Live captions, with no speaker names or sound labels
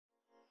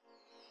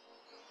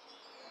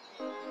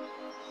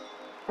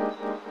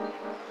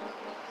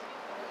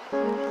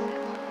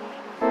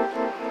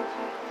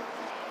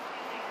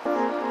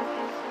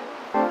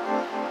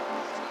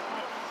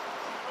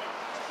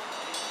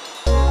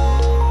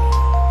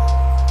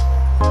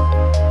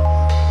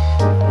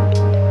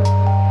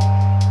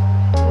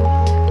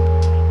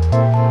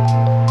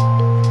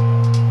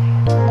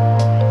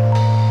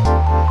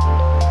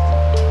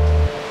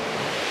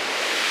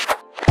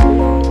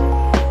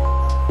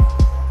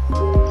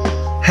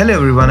Hello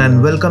everyone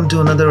and welcome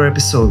to another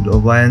episode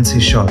of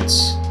YNC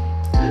Shorts.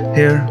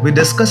 Here we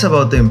discuss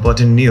about the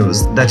important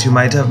news that you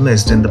might have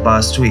missed in the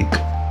past week.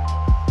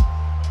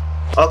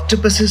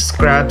 Octopuses,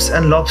 crabs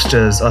and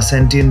lobsters are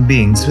sentient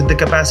beings with the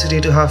capacity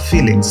to have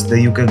feelings,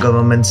 the UK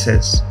government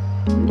says.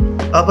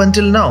 Up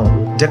until now,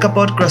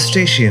 decapod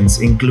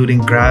crustaceans including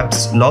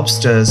crabs,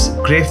 lobsters,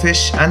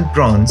 crayfish and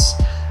prawns,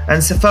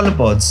 and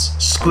cephalopods,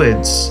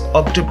 squids,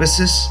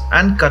 octopuses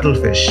and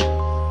cuttlefish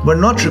were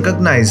not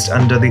recognized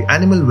under the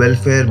Animal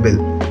Welfare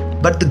Bill,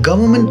 but the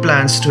government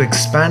plans to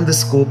expand the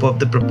scope of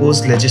the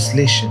proposed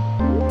legislation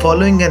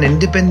following an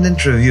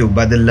independent review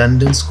by the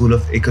London School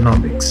of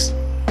Economics,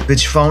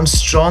 which found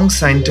strong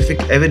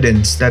scientific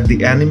evidence that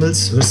the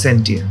animals were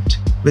sentient,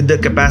 with the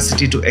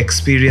capacity to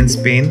experience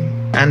pain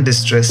and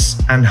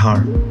distress and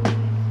harm.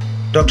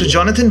 Dr.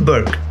 Jonathan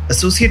Burke,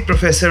 Associate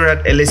Professor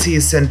at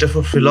LSE's Center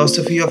for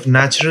Philosophy of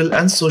Natural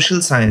and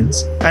Social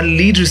Science and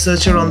lead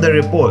researcher on the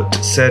report,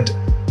 said,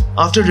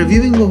 "After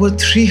reviewing over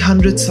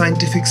 300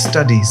 scientific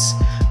studies,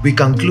 we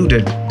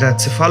concluded that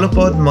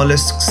cephalopod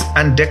mollusks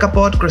and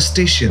decapod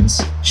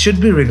crustaceans should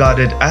be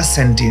regarded as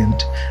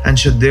sentient and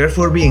should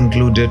therefore be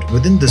included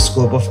within the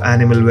scope of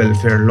animal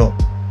welfare law."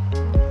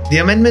 The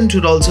amendment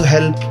would also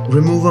help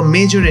remove a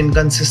major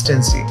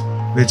inconsistency,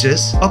 which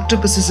is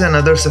octopuses and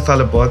other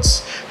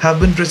cephalopods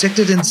have been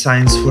protected in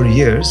science for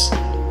years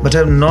but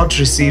have not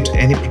received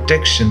any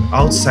protection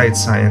outside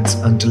science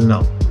until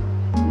now.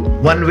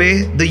 One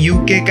way the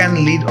UK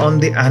can lead on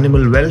the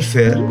animal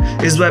welfare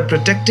is by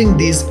protecting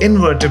these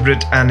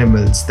invertebrate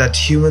animals that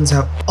humans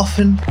have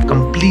often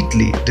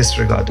completely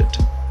disregarded.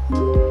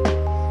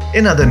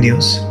 In other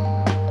news,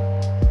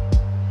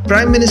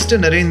 Prime Minister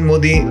Narendra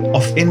Modi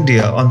of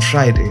India on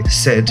Friday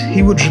said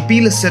he would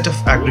repeal a set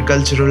of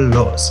agricultural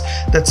laws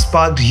that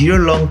sparked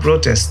year-long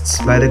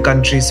protests by the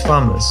country's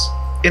farmers.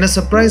 In a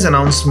surprise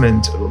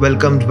announcement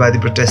welcomed by the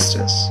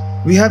protesters,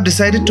 "We have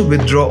decided to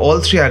withdraw all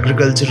 3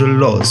 agricultural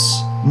laws,"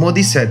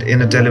 Modi said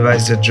in a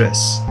televised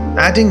address,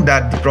 adding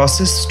that the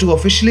process to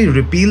officially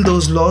repeal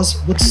those laws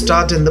would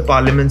start in the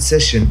parliament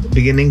session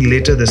beginning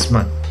later this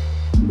month.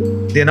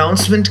 The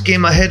announcement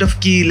came ahead of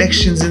key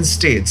elections in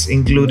states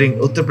including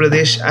Uttar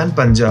Pradesh and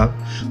Punjab,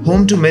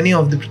 home to many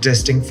of the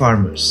protesting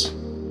farmers.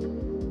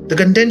 The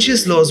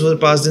contentious laws were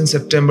passed in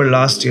September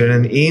last year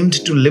and aimed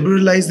to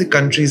liberalize the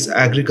country's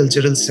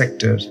agricultural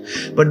sector,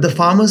 but the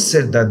farmers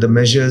said that the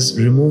measures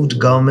removed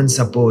government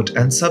support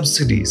and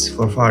subsidies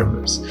for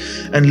farmers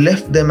and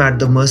left them at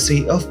the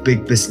mercy of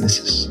big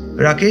businesses.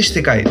 Rakesh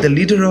Tikai, the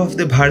leader of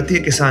the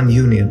Bharatiya Kisan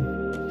Union,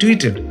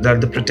 tweeted that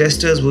the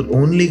protesters would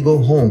only go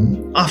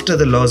home after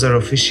the laws are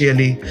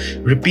officially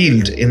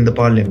repealed in the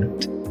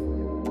parliament.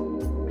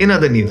 In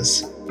other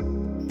news,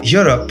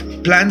 Europe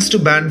plans to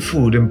ban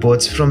food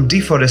imports from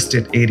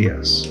deforested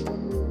areas.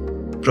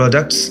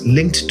 Products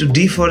linked to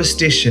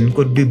deforestation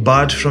could be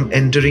barred from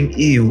entering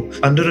EU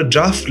under a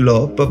draft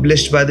law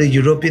published by the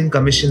European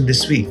Commission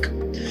this week.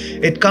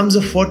 It comes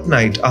a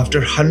fortnight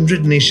after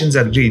 100 nations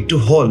agreed to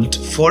halt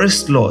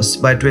forest loss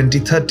by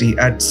 2030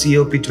 at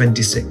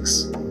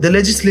COP26. The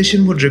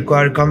legislation would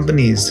require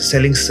companies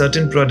selling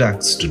certain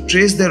products to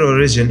trace their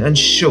origin and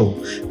show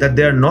that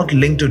they are not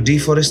linked to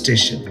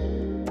deforestation.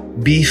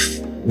 Beef,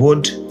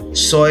 wood,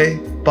 soy,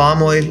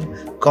 palm oil,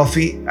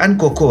 coffee, and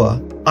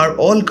cocoa are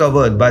all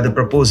covered by the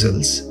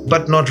proposals,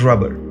 but not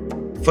rubber.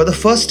 For the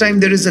first time,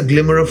 there is a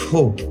glimmer of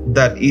hope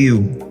that EU,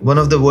 one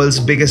of the world's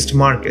biggest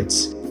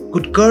markets,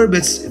 could curb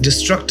its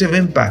destructive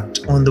impact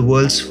on the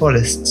world's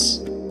forests.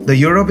 The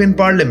European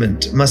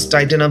Parliament must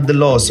tighten up the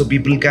law so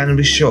people can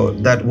be sure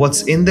that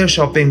what's in their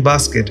shopping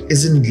basket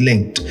isn't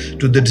linked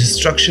to the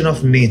destruction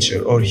of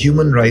nature or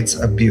human rights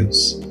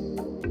abuse.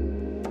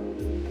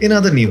 In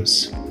other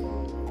news,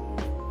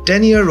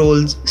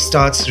 10-year-old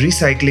starts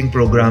recycling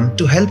program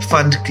to help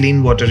fund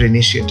clean water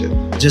initiative.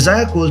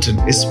 Josiah Colton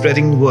is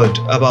spreading word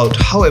about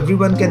how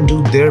everyone can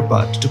do their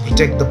part to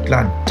protect the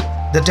planet.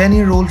 The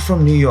 10-year-old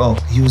from New York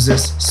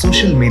uses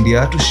social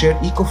media to share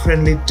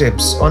eco-friendly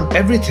tips on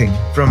everything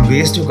from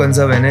ways to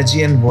conserve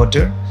energy and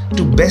water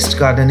to best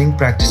gardening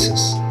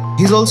practices.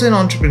 He's also an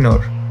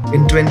entrepreneur.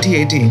 In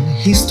 2018,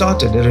 he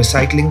started a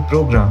recycling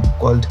program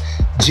called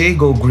J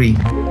Go Green,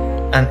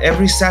 and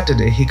every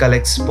Saturday he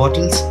collects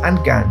bottles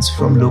and cans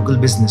from local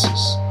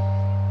businesses.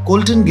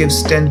 Colton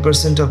gives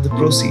 10% of the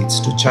proceeds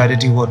to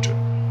Charity Water,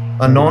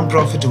 a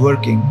non-profit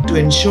working to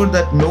ensure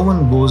that no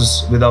one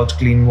goes without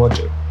clean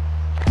water.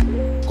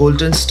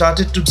 Colton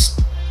decided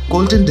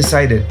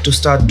to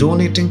start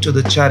donating to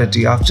the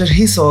charity after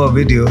he saw a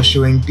video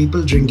showing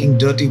people drinking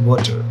dirty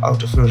water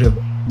out of a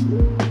river.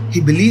 He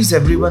believes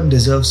everyone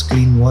deserves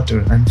clean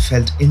water and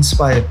felt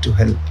inspired to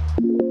help.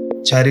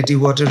 Charity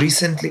Water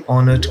recently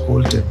honored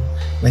Colton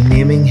by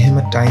naming him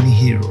a tiny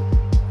hero,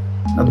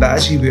 a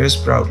badge he wears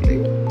proudly.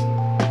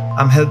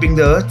 "I'm helping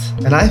the earth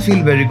and I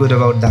feel very good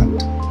about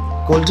that,"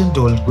 Colton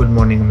told Good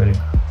Morning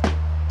America.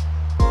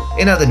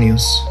 In other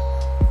news,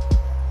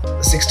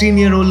 a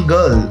 16-year-old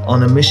girl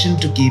on a mission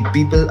to keep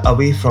people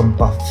away from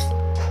puff.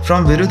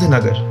 From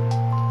Virudhunagar,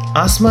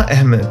 Asma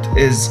Ahmed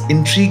is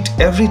intrigued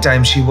every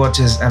time she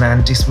watches an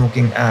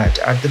anti-smoking ad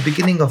at the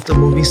beginning of the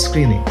movie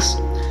screenings.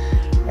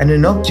 An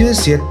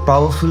innocuous yet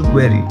powerful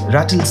query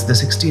rattles the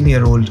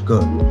 16-year-old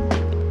girl.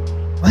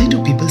 Why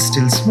do people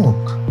still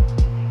smoke?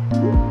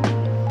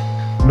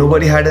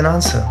 Nobody had an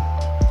answer.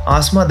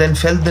 Asma then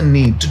felt the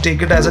need to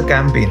take it as a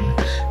campaign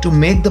to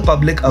make the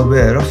public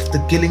aware of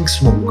the killing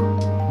smoke.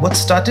 What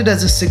started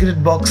as a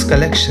cigarette box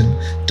collection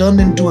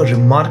turned into a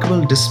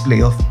remarkable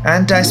display of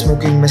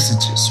anti-smoking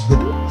messages with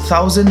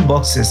 1,000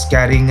 boxes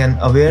carrying an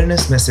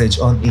awareness message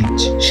on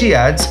each. She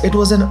adds it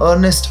was an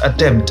earnest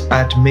attempt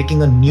at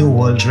making a new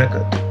world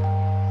record.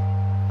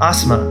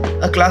 Asma,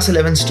 a class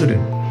 11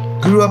 student,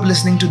 grew up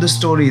listening to the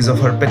stories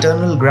of her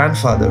paternal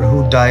grandfather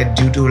who died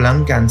due to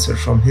lung cancer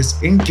from his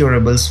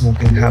incurable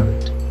smoking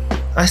habit.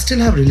 "I still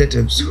have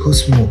relatives who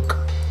smoke,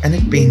 and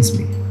it pains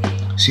me,"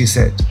 she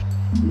said.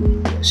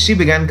 She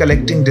began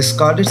collecting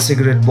discarded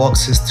cigarette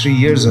boxes 3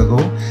 years ago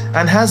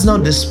and has now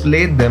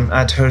displayed them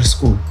at her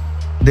school,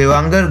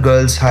 Devangar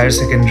Girls Higher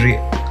Secondary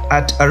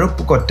at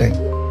Aruppukkottai.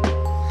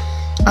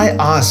 "I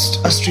asked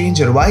a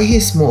stranger why he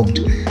smoked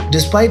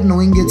despite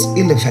knowing its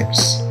ill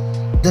effects.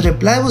 The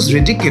reply was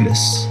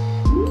ridiculous.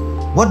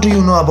 What do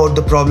you know about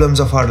the problems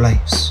of our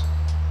lives?"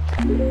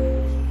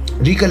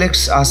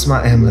 Recollects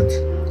Asma Ahmed.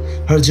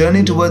 Her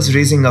journey towards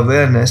raising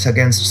awareness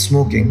against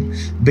smoking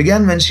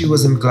began when she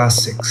was in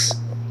class 6.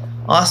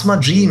 Asma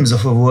dreams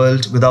of a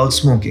world without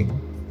smoking.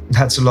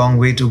 That's a long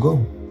way to go.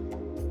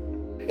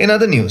 In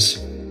other news,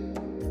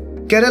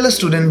 Kerala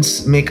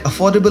students make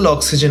affordable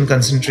oxygen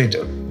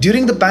concentrator.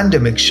 During the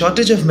pandemic,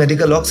 shortage of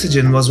medical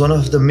oxygen was one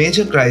of the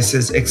major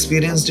crises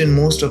experienced in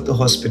most of the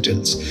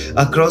hospitals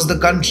across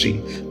the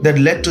country that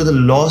led to the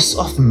loss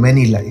of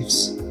many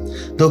lives.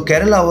 Though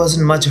Kerala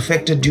wasn't much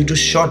affected due to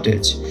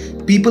shortage,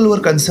 people were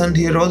concerned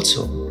here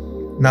also.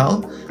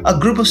 Now, a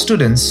group of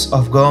students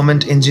of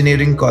Government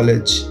Engineering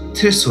College,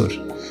 Thrissur,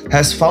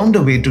 has found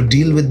a way to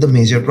deal with the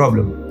major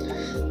problem.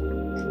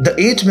 The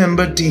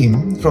 8-member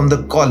team from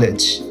the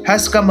college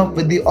has come up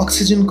with the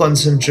oxygen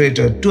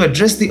concentrator to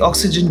address the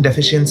oxygen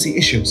deficiency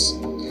issues.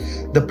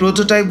 The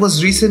prototype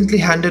was recently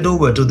handed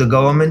over to the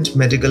Government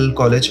Medical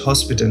College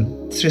Hospital,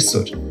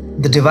 Thrissur.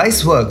 The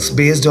device works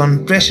based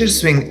on pressure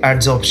swing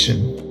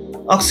adsorption.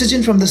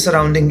 Oxygen from the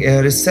surrounding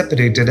air is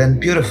separated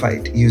and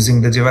purified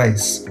using the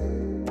device.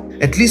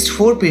 At least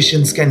 4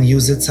 patients can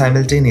use it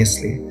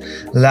simultaneously.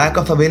 Lack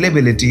of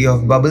availability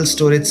of bubble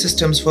storage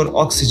systems for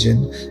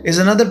oxygen is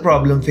another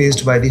problem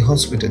faced by the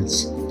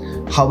hospitals.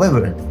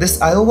 However, this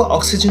Iowa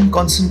oxygen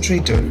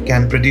concentrator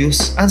can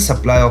produce and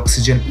supply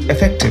oxygen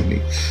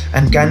effectively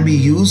and can be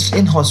used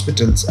in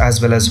hospitals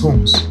as well as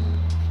homes.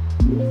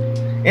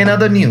 In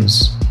other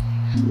news,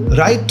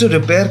 Right to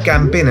Repair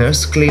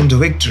campaigners claimed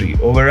victory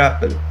over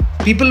Apple.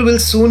 People will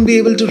soon be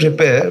able to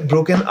repair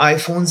broken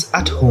iPhones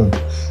at home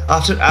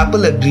after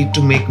Apple agreed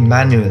to make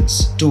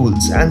manuals,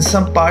 tools, and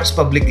some parts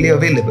publicly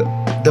available.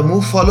 The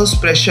move follows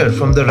pressure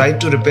from the Right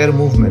to Repair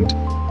movement,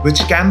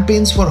 which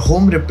campaigns for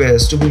home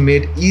repairs to be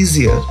made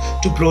easier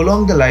to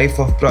prolong the life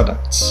of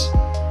products.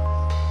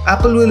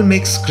 Apple will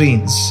make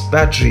screens,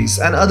 batteries,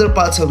 and other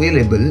parts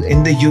available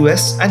in the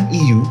US and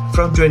EU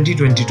from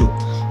 2022,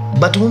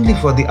 but only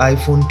for the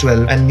iPhone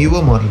 12 and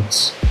newer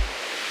models.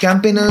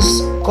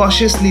 Campaigners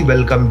cautiously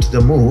welcomed the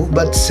move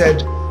but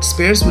said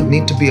spares would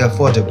need to be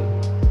affordable.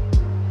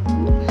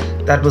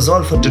 That was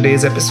all for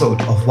today's episode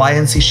of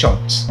YNC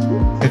Shorts.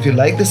 If you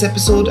like this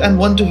episode and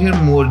want to hear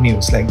more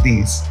news like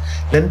these,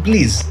 then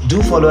please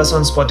do follow us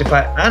on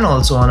Spotify and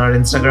also on our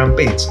Instagram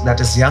page,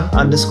 that is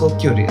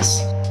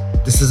young_curious.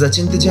 This is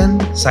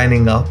Achintajan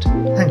signing out.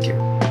 Thank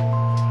you.